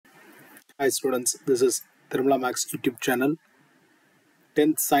Hi students, this is tirumalamaths YouTube channel.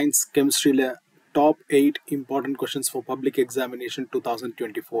 10th Science Chemistry top 8 important questions for public examination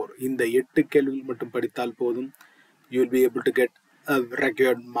 2024. In the 8 கேள்விகள் மட்டும் படித்தால் போதும், you will be able to get a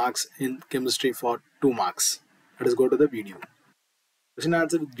record marks in chemistry for 2 marks. Let us go to the video. Question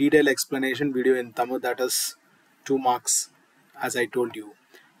answer with detailed explanation video in Tamil, that is 2 marks as I told you.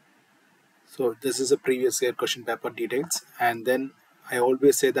 So this is a previous year question paper details, and then I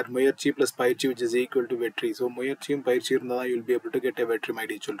always say that Muyarchi plus Paichi which is equal to Vetri. So Muyarchiyum Paichi irundha you will be able to get a Vetri, my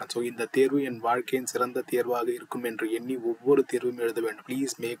dear children. So in the தேர்வு என் வாழ்க்கையின் சிறந்த தேர்வாக இருக்கும் என்று எண்ணி ஒவ்வொரு தேர்வும் எழுத வேண்டும்.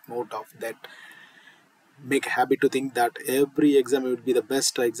 Please make note of that. Make a habit to think that every exam will be the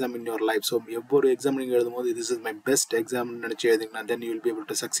best exam in your life. So every exam நீங்க எழுதும்போது this is my best exam நினைச்சு எழுதுங்க, then you will be able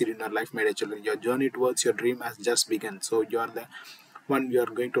to succeed in your life, my dear children. Your journey towards your dream has just begun. So you are the one you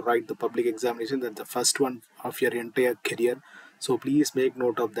are going to write the public examination, that's the first one of your entire career. So please make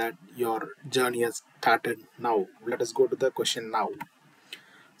note of that. Your journey has started now. Let us go to the question now.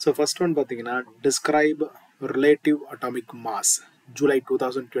 So first one பாத்தீங்கன்னா, describe relative atomic mass. July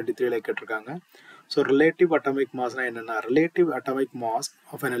 2023 ல கேட்டிருக்காங்க. So relative atomic mass na என்னன்னா, relative atomic mass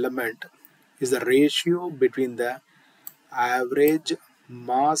of an element is the ratio between the average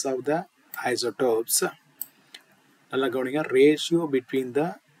mass of the isotopes. நல்லா கவனிங்க, ratio between the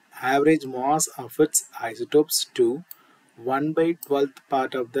average mass of its isotopes to 1/12th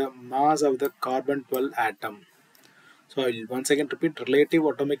part of the mass of the carbon-12 atom. So I will once again repeat, relative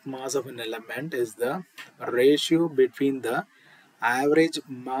atomic mass of an element is the ratio between the average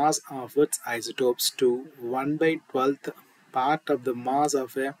mass of its isotopes to 1/12th part of the mass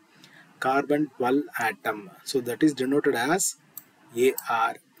of a carbon-12 atom. So that is denoted as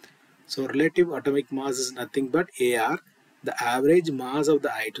AR. So relative atomic mass is nothing but AR, the average mass of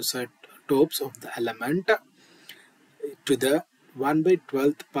the isotopes of the element to the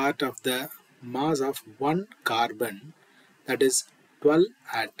 1/12th part of the mass of one carbon, that is 12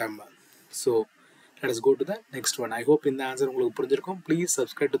 atom. So let us go to the next one. I hope in the answer உங்களுக்கு புரிஞ்சிருக்கும். Please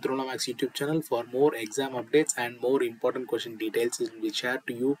subscribe to tirumalamaths YouTube channel for more exam updates and more important question details will be shared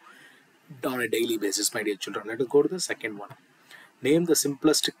to you on a daily basis, my dear children. Let us go to the second one. Name the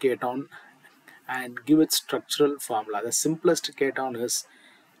simplest cation and give its structural formula. The simplest cation is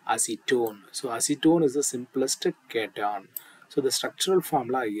acetone. So acetone is the simplest cation. So the structural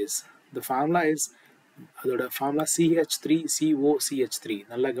formula is, the formula is அதோட formula CH3COCH3.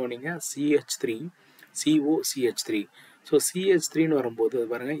 நல்லா கவனிங்க, CH3COCH3. So CH3ன்னு வரும்போது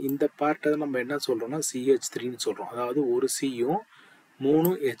பாருங்க, இந்த பார்ட்டை நம்ம என்ன சொல்றோம்னா CH3ன்னு சொல்றோம். அதாவது ஒரு சியும்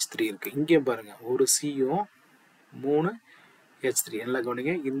 3 H3 இருக்கு. இங்கே பாருங்க, ஒரு சியும் 3 H3. நல்லா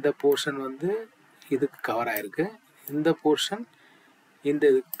கவனிங்க, இந்த போர்ஷன் வந்து இதுக்கு கவர் ஆயிருக்கு, இந்த போர்ஷன் இந்த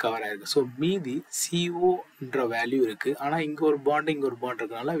இதுக்கு கவர் ஆயிருக்கு. ஸோ மீதி CO ன்ற வேல்யூ இருக்கு. ஆனால் இங்கே ஒரு பாண்ட் இங்கே ஒரு பாண்ட்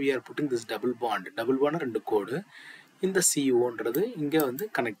இருக்கனால we are putting this double bond. Double bond 2 கோடு, இந்த CO இங்கே வந்து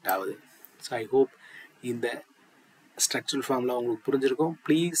கனெக்ட் ஆகுது. ஸோ ஐ ஹோப் இந்த structural formula உங்களுக்கு புரிஞ்சிருக்கும்.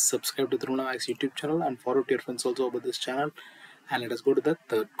 Please subscribe to tirumalamaths YouTube channel and forward to your friends also about this channel. And let us go to the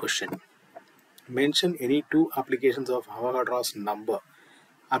third question. Mention any 2 applications of Avogadro's number.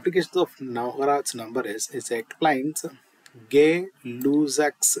 Applications of Avogadro's number is, it explains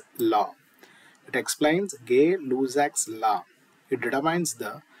Gay-Lussac's law. It explains Gay-Lussac's law. It determines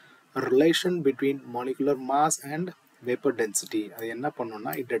the relation between molecular mass and vapor density. அது என்ன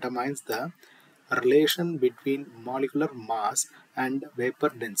பண்ணும்னா, it determines the relation between molecular mass and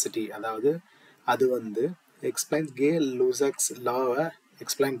vapor density. அதாவது அது வந்து explains Gay-Lussac's law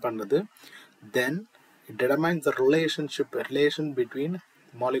explain பண்ணுது. Then it determines the relation between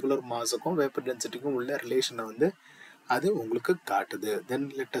molecular massக்கும் vapor densityக்கும் உள்ள ரிலேஷனை வந்து அது உங்களுக்கு காட்டுது. Then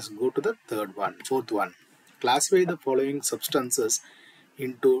let us go to the fourth one. Classify the following substances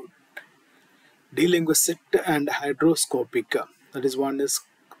into delinquisite and hydroscopic. That is, one is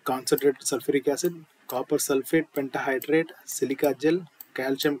concentrated sulfuric acid, copper sulfate pentahydrate, silica gel,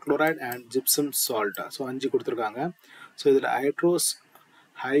 calcium chloride and gypsum salt. So 5 கொடுத்திருக்காங்க. So இதில்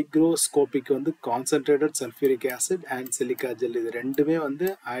hygroscopic வந்து concentrated sulfuric acid and silica gel, இது ரெண்டுமே வந்து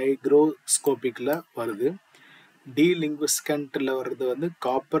hygroscopicல வருது. Delinquiscentல வருது வந்து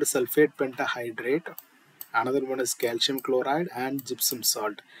copper sulfate pentahydrate, another one is calcium chloride and gypsum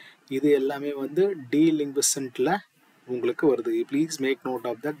salt. இது எல்லாமே வந்து delinquiscentல உங்களுக்கு வருது. Please make note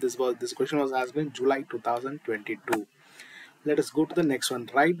of that. This question was asked in July 2022. Let us go to the next one.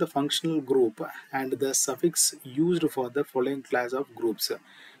 Write the functional group and the suffix used for the following class of groups.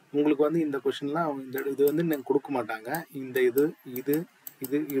 உங்களுக்கு வந்து இந்த கொஸ்டின்லாம் இது வந்து எனக்கு கொடுக்க மாட்டாங்க. இந்த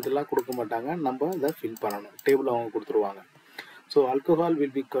இதெல்லாம் கொடுக்க மாட்டாங்க. நம்ம அதை ஃபில் பண்ணணும். டேபிள் அவங்க கொடுத்துருவாங்க. So alcohol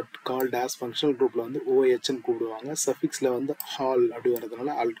will be called as functional குரூப்பில் வந்து ஓஹெச்ன்னு கூப்பிடுவாங்க. சஃபிக்ஸில் வந்து ஹால் அப்படி வர்றதுனால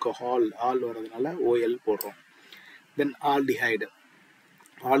ஆல்கஹால் ஆல் வர்றதுனால ஓஎல் போடுறோம். தென் aldehyde.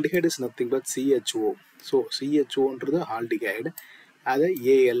 Aldehyde is nothing but CHO. So CHOன்றது aldehyde, அதை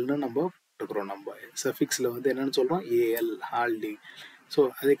ஏஎல்னு நம்ம போட்டுக்கிறோம். நம்ம சஃபிக்ஸில் வந்து என்னென்னு சொல்கிறோம், ஏஎல் ஆல்டி. ஸோ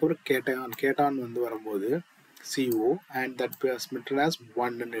அதுக்கப்புறம் கேட்டான் வந்து வரும்போது CO and that was written as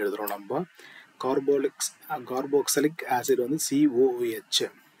 1ன்னு எழுதுகிறோம். நம்ம கார்போக்சிலிக் ஆசிட் வந்து COOH,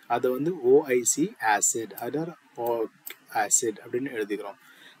 அதை வந்து OIC ஆசிட், அதர் ஆசிட் அப்படின்னு எழுதிக்கிறோம்.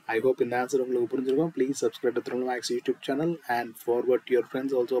 I hope இந்த ஆன்சர் உங்களுக்கு புரிஞ்சிருக்கும். Please subscribe to tirumalamaths YouTube channel and forward to your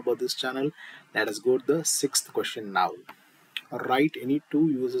friends also about this channel. Let us go to the 6th question now. Write any 2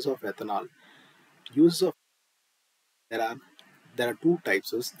 uses of ethanol. Uses of there are 2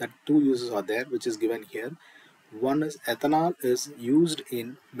 types. That 2 uses are there, which is given here. One is ethanol is used in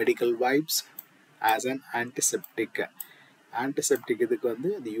medical wipes as an antiseptic. Antiseptic இதுக்கு வந்து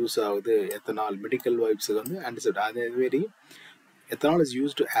இது use ஆகுது. ethanol medical wipes வந்து antiseptic. அதே மாதிரி ethanol is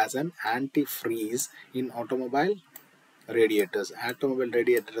used as an antifreeze in automobile radiators. automobile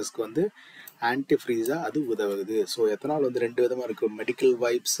radiatorsக்கு வந்து antifreeze அது உதவுது. ஸோ ethanol வந்து 2 விதமாக இருக்குது, medical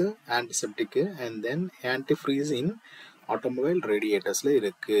vibes ஆன்டிசெப்டிக்கு and then antifreeze in automobile radiatorsல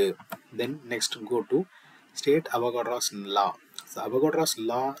இருக்கு. Then next go to state Avogadro's law. So Avogadro's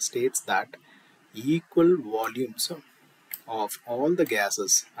law states that equal volumes of all the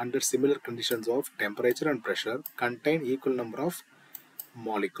gases under similar conditions of temperature and pressure contain equal number of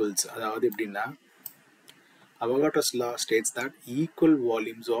molecules. அதாவது எப்படின்னா Avogadro's law states that equal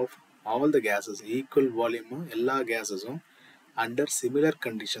volumes of all the gases, equal volume எல்லா gases under similar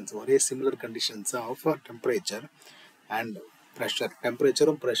conditions, ஒரே similar conditions of temperature and pressure, temperature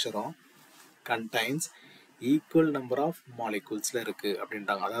pressure contains equal number of molecules இருக்கு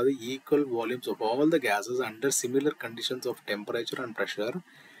அப்படின்றாங்க. அதாவது equal volumes of all the gases under similar conditions of temperature and pressure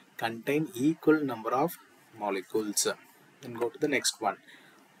contain equal number of molecules. Then go to the next one.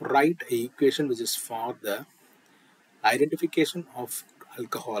 Write a equation which is for the identification of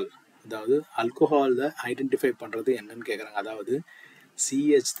alcohol. அதாவது alcohol identify பண்ணுறது என்னன்னு கேட்குறாங்க. அதாவது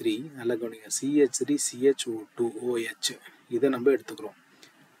CH3 நல்லா கவனிங்க, CH3 CHO2OH இதை நம்ம எடுத்துக்கிறோம்.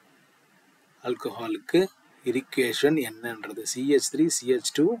 ஆல்கஹாலுக்கு ஈக்குவேஷன் என்னன்றது CH3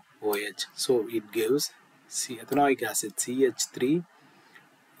 CH2OH. So it gives ethanoic acid CH3,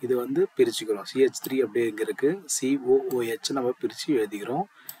 இது வந்து பிரிச்சுக்கிறோம். CH3 அப்படியே இங்கே இருக்குது, COOH நம்ம பிரித்து எழுதிக்கிறோம்,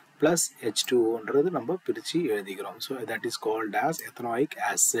 ப்ளஸ் H2Oன்றது நம்ம பிரித்து எழுதிக்கிறோம். So that is called as ethanoic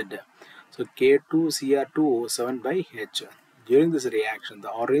acid. So K2Cr2O7 by H. During this reaction,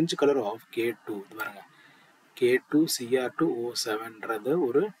 the orange color of K2 இது பாருங்க, K2Cr2O7ன்றது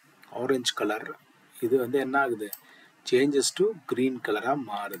ஒரு ஆரஞ்சு கலர், இது வந்து என்ன ஆகுது, சேஞ்சஸ் டு green கலராக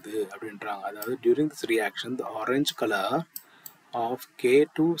மாறுது அப்படின்றாங்க. அதாவது during this reaction the orange color of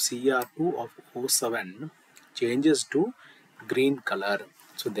K2Cr2O7 changes to green color.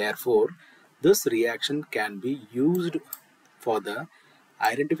 So therefore this reaction can be used for the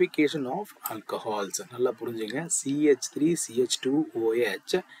identification of alcohols. நல்லா புரிஞ்சுங்க,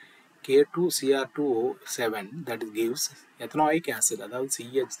 CH3CH2OH K2Cr2O7 that gives ethanoic acid, அதாவது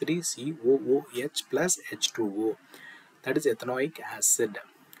CH3COOH plus H2O, that is ethanoic acid.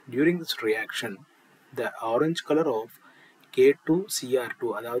 During this reaction the orange color of K2Cr2,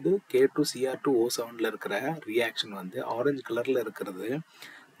 அதாவது K2Cr2O7ல இருக்கிற reaction வந்து orange கலரில் இருக்கிறது,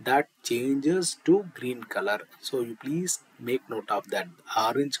 that changes to green color. So you please make note of that.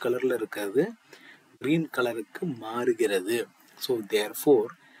 Orange கலரில் இருக்கிறது green கலருக்கு மாறுகிறது. So therefore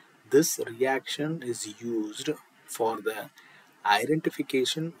this reaction is used for the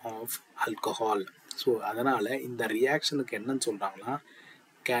identification of alcohol. So அதனால இந்த ரியாக்ஷனுக்கு என்னன்னு சொல்றாங்கன்னா,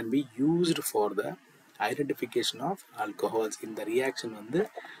 can be used for the identification of alcohols. இந்த reaction வந்து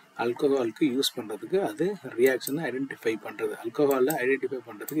ஆல்கஹாலுக்கு யூஸ் பண்ணுறதுக்கு, அது ரியாக்ஷனை ஐடென்டிஃபை பண்ணுறது, ஆல்கஹாலில் ஐடென்டிஃபை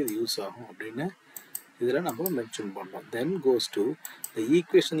பண்ணுறதுக்கு இது யூஸ் ஆகும் அப்படின்னு இதில் நம்ம மென்ஷன் பண்ணுறோம். தென் கோஸ் டு இந்த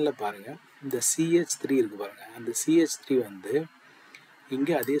ஈக்குவேஷனில் பாருங்கள், இந்த CH3 இருக்குது பாருங்கள், அந்த CH3 வந்து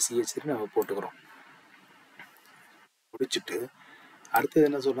இங்கே அதே CH3 நம்ம போட்டுக்கிறோம். முடிச்சுட்டு அடுத்தது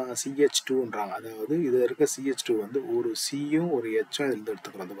என்ன சொல்கிறாங்க, CH2ன்றாங்க. அதாவது இதில் இருக்க CH2 வந்து ஒரு Cயும் ஒரு Hயும் இதில்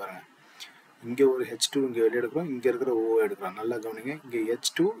எடுத்துக்கிறோம். அது பாருங்கள், இங்கே ஒரு H2 இங்கே வெளியே எடுக்கிறோம், இங்கே இருக்கிற O எடுக்கிறோம். நல்லா கவனிங்க, இங்கே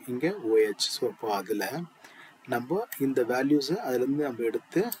H2 இங்கே OH. ஸோ அப்போ அதில் நம்ம இந்த வேல்யூஸை அதுலேருந்து நம்ம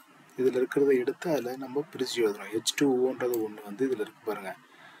எடுத்து இதில் இருக்கிறத எடுத்து அதில் நம்ம பிரித்து எழுதுகிறோம். H2Oன்றது ஒன்று வந்து இதில் இருக்கு பாருங்கள்,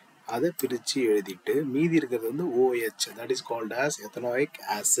 அதை பிரித்து எழுதிட்டு மீதி இருக்கிறது வந்து OH, that is called as ethanoic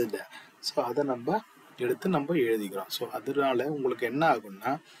acid. So அதை நம்ம எடுத்து நம்ம எழுதிக்கிறோம். ஸோ அதனால உங்களுக்கு என்ன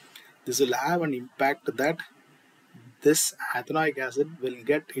ஆகும்னா, this will have an impact that this ethanoic acid will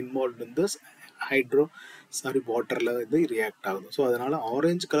get involved in this waterல இது react ஆகுது. ஸோ அதனால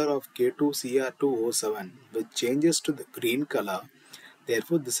orange color of K2Cr2O7 which changes to the green color.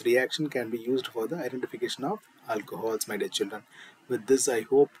 Therefore, this reaction can be used for the identification of alcohols, my dear children. With this, I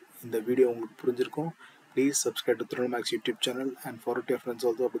hope இந்த video உங்களுக்கு புரிஞ்சிருக்கும். Please subscribe to tirumalamaths YouTube channel and forward to your friends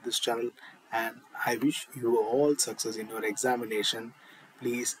also about this channel. And I wish you all success in your examination.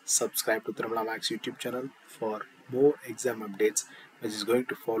 Please subscribe to tirumalamaths YouTube channel for more exam updates which is going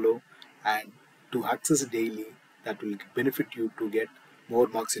to follow, and to access daily that will benefit you to get more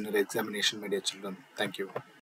marks in your examination, my dear children. Thank you.